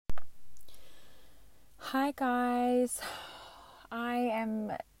Hi guys, I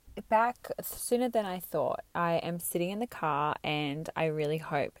am back sooner than I thought. I am sitting in the car and I really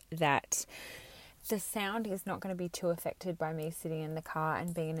hope that the sound is not going to be too affected by me sitting in the car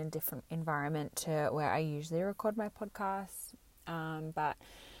and being in a different environment to where I usually record my podcasts. But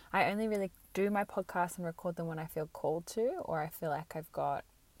I only really do my podcasts and record them when I feel called to, or I feel like I've got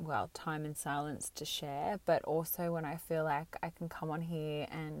time and silence to share, but also when I feel like I can come on here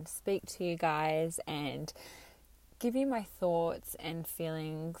and speak to you guys and give you my thoughts and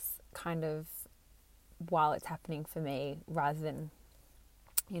feelings kind of while it's happening for me, rather than,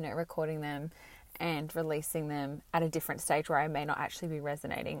 recording them and releasing them at a different stage where I may not actually be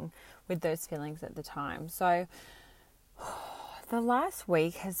resonating with those feelings at the time. So the last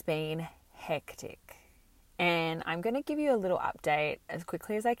week has been hectic. And I'm going to give you a little update as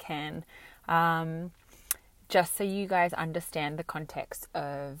quickly as I can, just so you guys understand the context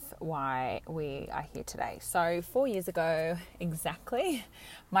of why we are here today. So 4 years ago, exactly,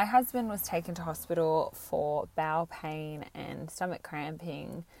 my husband was taken to hospital for bowel pain and stomach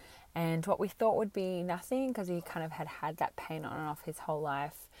cramping. And what we thought would be nothing, because he kind of had that pain on and off his whole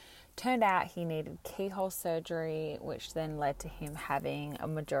life, turned out he needed keyhole surgery, which then led to him having a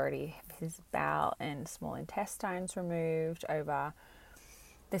majority of his bowel and small intestines removed over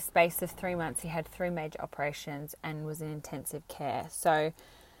the space of 3 months. He had 3 major operations and was in intensive care. So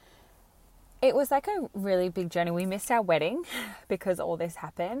it was like a really big journey. We missed our wedding because all this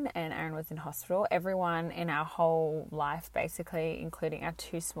happened and Aaron was in hospital. Everyone in our whole life, basically, including our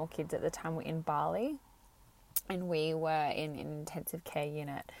 2 small kids at the time, were in Bali and we were in an intensive care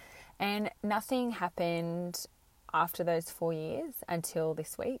unit. And nothing happened after those 4 years until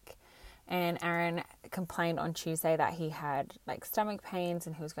this week. And Aaron complained on Tuesday that he had stomach pains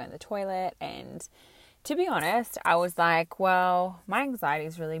and he was going to the toilet. And to be honest, I was like, well, my anxiety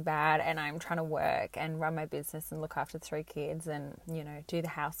is really bad and I'm trying to work and run my business and look after 3 kids and, do the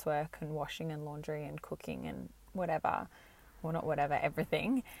housework and washing and laundry and cooking and whatever. Well, not whatever,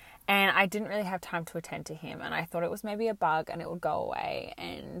 everything. And I didn't really have time to attend to him. And I thought it was maybe a bug and it would go away.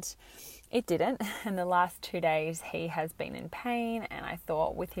 And it didn't. And the last 2 days he has been in pain. And I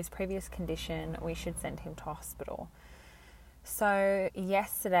thought with his previous condition, we should send him to hospital. So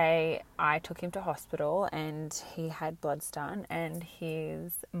yesterday I took him to hospital and he had bloods done and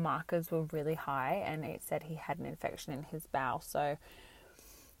his markers were really high. And it said he had an infection in his bowel. So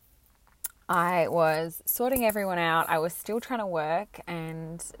I was sorting everyone out. I was still trying to work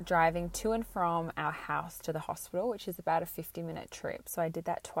and driving to and from our house to the hospital, which is about a 50-minute trip. So I did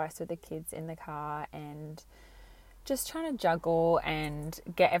that twice with the kids in the car and just trying to juggle and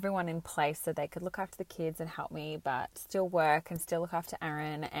get everyone in place so they could look after the kids and help me, but still work and still look after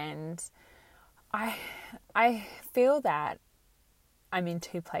Aaron. And I feel that I'm in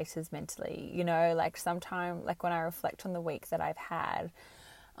 2 places mentally, sometimes when I reflect on the week that I've had,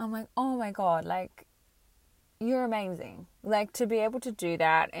 I'm like, oh my God, you're amazing. To be able to do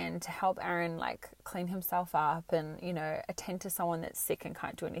that and to help Aaron, clean himself up and, attend to someone that's sick and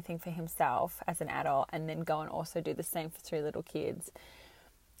can't do anything for himself as an adult, and then go and also do the same for 3 little kids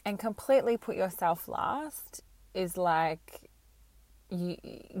and completely put yourself last is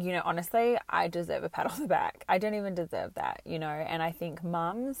honestly, I deserve a pat on the back. I don't even deserve that, and I think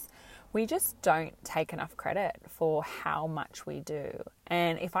mums, we just don't take enough credit for how much we do.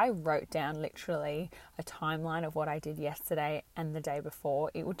 And if I wrote down literally a timeline of what I did yesterday and the day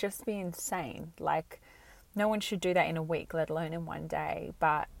before, it would just be insane. No one should do that in a week, let alone in one day.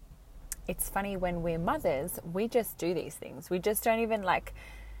 But it's funny, when we're mothers, we just do these things. We just don't even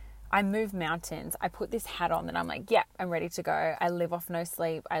I move mountains. I put this hat on and I'm like, yeah, I'm ready to go. I live off no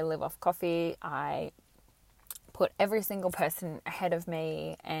sleep. I live off coffee. I put every single person ahead of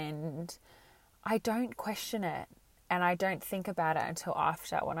me and I don't question it. And I don't think about it until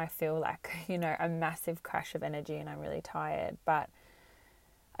after, when I feel a massive crash of energy and I'm really tired. But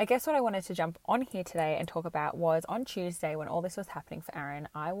I guess what I wanted to jump on here today and talk about was on Tuesday, when all this was happening for Aaron,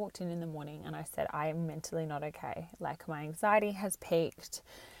 I walked in the morning and I said, I am mentally not okay. My anxiety has peaked.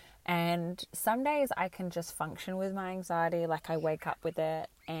 And some days I can just function with my anxiety. I wake up with it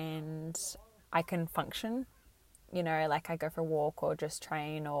and I can function, I go for a walk or just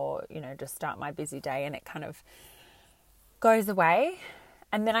train or, just start my busy day and it kind of goes away.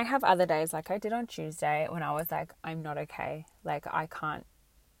 And then I have other days like I did on Tuesday when I was I'm not okay.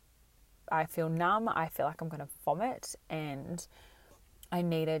 I feel numb. I feel like I'm going to vomit and I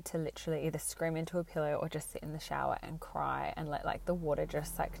needed to literally either scream into a pillow or just sit in the shower and cry and let the water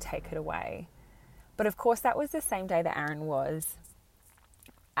just take it away. But of course that was the same day that Aaron was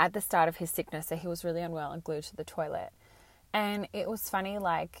at the start of his sickness. So he was really unwell and glued to the toilet. And it was funny,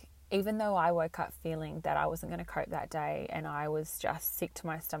 even though I woke up feeling that I wasn't going to cope that day and I was just sick to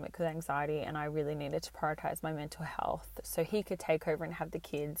my stomach with anxiety and I really needed to prioritize my mental health so he could take over and have the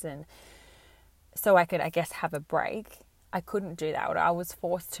kids and so I could, I guess, have a break, I couldn't do that. Or I was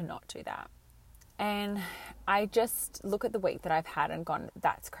forced to not do that. And I just look at the week that I've had and gone,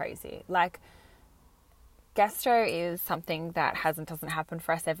 that's crazy. Like, gastro is something that doesn't happen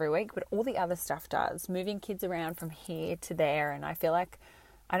for us every week, but all the other stuff does. Moving kids around from here to there, and I feel like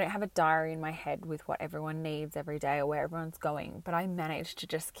I don't have a diary in my head with what everyone needs every day or where everyone's going, but I managed to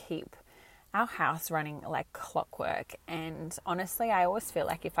just keep our house running like clockwork. And honestly, I always feel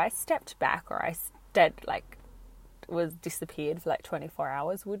like if I stepped back or I disappeared for like 24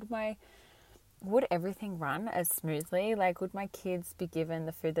 hours, would everything run as smoothly? Like, would my kids be given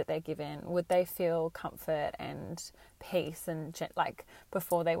the food that they're given? Would they feel comfort and peace and like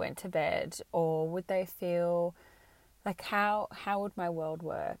before they went to bed? Or would they feel like how would my world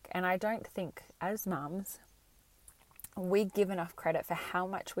work? And I don't think as mums we give enough credit for how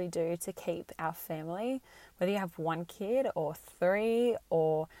much we do to keep our family, whether you have one kid or three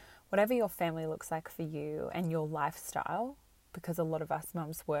or whatever your family looks like for you and your lifestyle, because a lot of us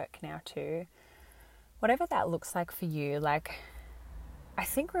mums work now too. Whatever that looks like for you, like, I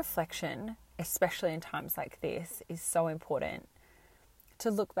think reflection, especially in times like this, is so important.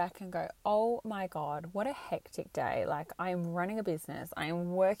 To look back and go, oh my God, what a hectic day. Like, I am running a business, I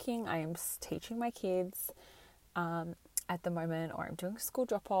am working, I am teaching my kids at the moment, or I'm doing school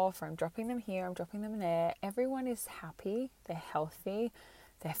drop off, or I'm dropping them here, I'm dropping them there. Everyone is happy, they're healthy,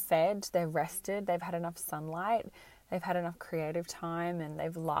 they're fed, they're rested, they've had enough sunlight, they've had enough creative time, and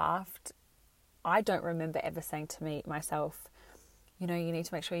they've laughed. I don't remember ever saying to myself, you know, you need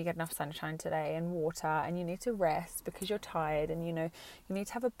to make sure you get enough sunshine today and water, and you need to rest because you're tired, and you know, you need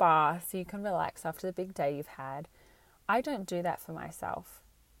to have a bath so you can relax after the big day you've had. I don't do that for myself.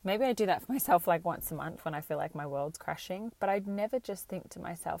 Maybe I do that for myself like once a month when I feel like my world's crashing, but I'd never just think to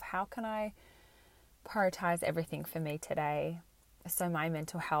myself, how can I prioritize everything for me today so my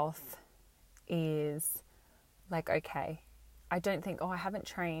mental health is like okay. I don't think, I haven't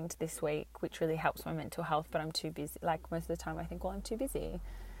trained this week, which really helps my mental health, but I'm too busy. Like, most of the time I think, well, I'm too busy.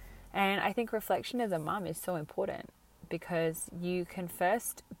 And I think reflection as a mum is so important because you can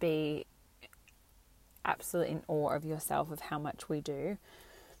first be absolutely in awe of yourself of how much we do.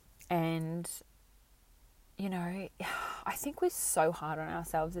 And, you know, I think we're so hard on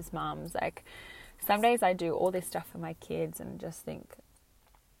ourselves as mums. Like, some days I do all this stuff for my kids and just think,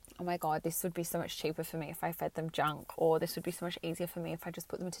 oh my God, this would be so much cheaper for me if I fed them junk, or this would be so much easier for me if I just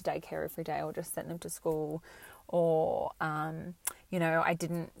put them into daycare every day or just sent them to school, or, you know, I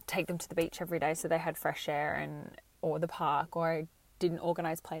didn't take them to the beach every day so they had fresh air or the park, or I didn't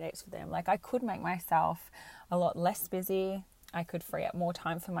organise play dates for them. Like, I could make myself a lot less busy. I could free up more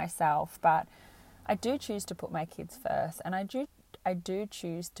time for myself, but I do choose to put my kids first, and I do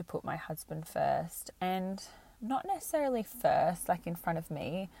choose to put my husband first, and not necessarily first, like in front of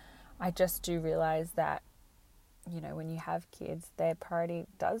me. I just do realize that, you know, when you have kids, their priority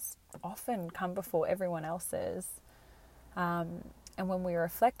does often come before everyone else's. And when we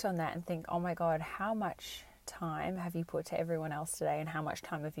reflect on that and think, oh my God, how much time have you put to everyone else today, and how much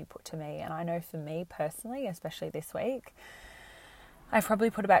time have you put to me? And I know for me personally, especially this week, I've probably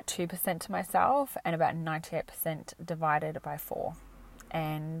put about 2% to myself and about 98% divided by 4.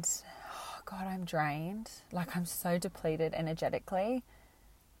 And God, I'm drained. Like, I'm so depleted energetically,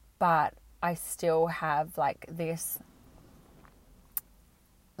 but I still have like this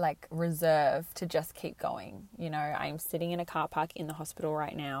like reserve to just keep going. You know, I'm sitting in a car park in the hospital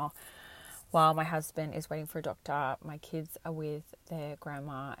right now while my husband is waiting for a doctor. My kids are with their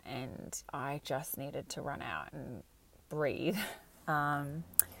grandma, and I just needed to run out and breathe. And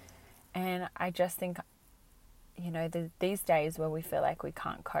I just think, you know, these days where we feel like we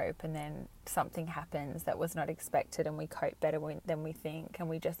can't cope, and then something happens that was not expected and we cope better than we think, and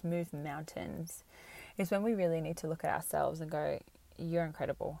we just move mountains, is when we really need to look at ourselves and go, you're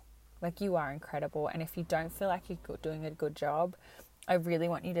incredible. Like, you are incredible. And if you don't feel like you're doing a good job, I really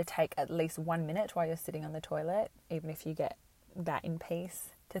want you to take at least 1 minute while you're sitting on the toilet, even if you get that in peace,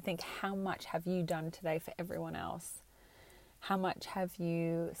 to think, how much have you done today for everyone else? How much have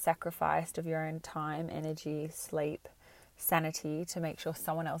you sacrificed of your own time, energy, sleep, sanity to make sure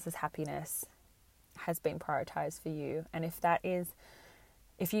someone else's happiness has been prioritized for you? And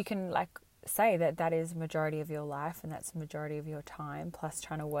if you can like say that is majority of your life, and that's the majority of your time, plus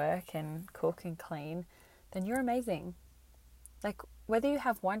trying to work and cook and clean, then you're amazing. Like, whether you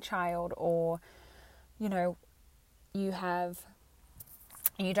have one child or, you know, you have,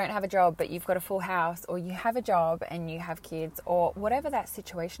 you don't have a job but you've got a full house, or you have a job and you have kids, or whatever that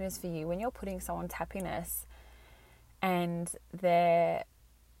situation is for you, when you're putting someone's happiness and their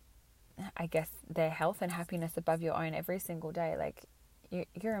health and happiness above your own every single day, like,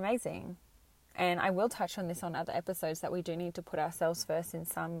 you're amazing. And I will touch on this on other episodes, that we do need to put ourselves first in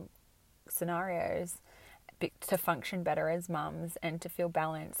some scenarios to function better as mums and to feel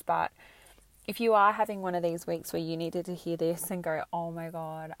balanced. But if you are having one of these weeks where you needed to hear this and go, oh my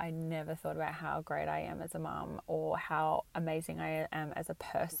God, I never thought about how great I am as a mum, or how amazing I am as a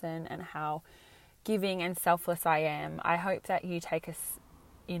person, and how giving and selfless I am, I hope that you take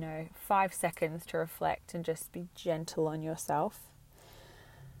 5 seconds to reflect and just be gentle on yourself.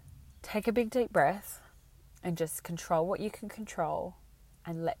 Take a big deep breath and just control what you can control,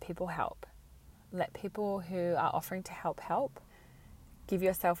 and let people help. Let people who are offering to help. Give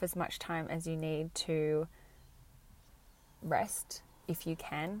yourself as much time as you need to rest if you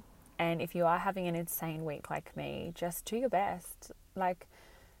can. And if you are having an insane week like me, just do your best. Like,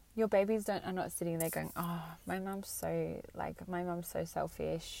 your babies are not sitting there going, oh, my mum's so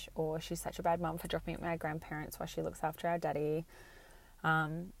selfish, or she's such a bad mum for dropping my grandparents while she looks after our daddy.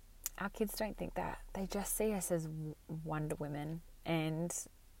 Our kids don't think that. They just see us as Wonder Women. And,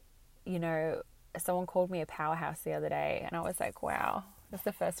 someone called me a powerhouse the other day, and I was like, wow, that's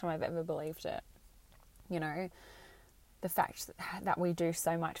the first time I've ever believed it. The fact that we do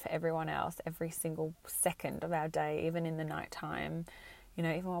so much for everyone else every single second of our day, even in the nighttime,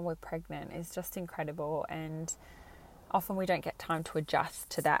 even while we're pregnant, is just incredible. And often we don't get time to adjust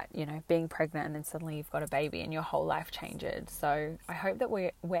to that, being pregnant, and then suddenly you've got a baby and your whole life changes. So I hope that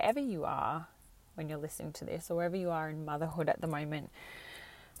wherever you are when you're listening to this, or wherever you are in motherhood at the moment,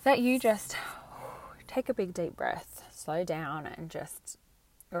 that you just take a big deep breath, slow down, and just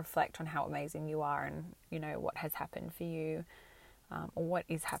reflect on how amazing you are, and what has happened for you, or what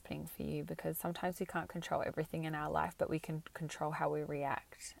is happening for you, because sometimes we can't control everything in our life, but we can control how we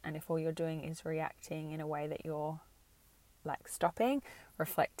react. And if all you're doing is reacting in a way that you're like stopping,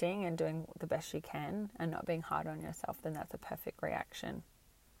 reflecting, and doing the best you can, and not being hard on yourself, then that's a perfect reaction.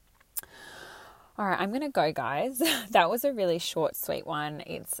 All right, I'm going to go, guys. That was a really short, sweet one.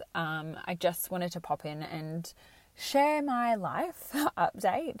 I just wanted to pop in and share my life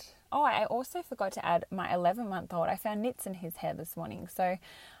update. Oh, I also forgot to add my 11-month-old. I found nits in his hair this morning. So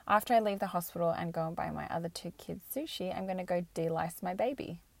after I leave the hospital and go and buy my other 2 kids sushi, I'm going to go de-lice my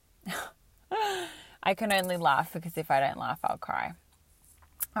baby. I can only laugh, because if I don't laugh, I'll cry.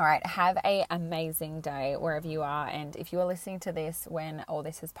 All right, have an amazing day wherever you are. And if you are listening to this when all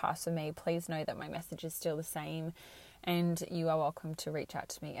this has passed for me, please know that my message is still the same, and you are welcome to reach out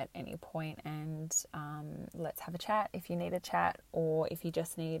to me at any point, and let's have a chat if you need a chat, or if you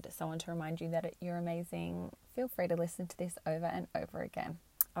just need someone to remind you that you're amazing. Feel free to listen to this over and over again.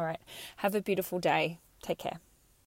 All right, have a beautiful day. Take care.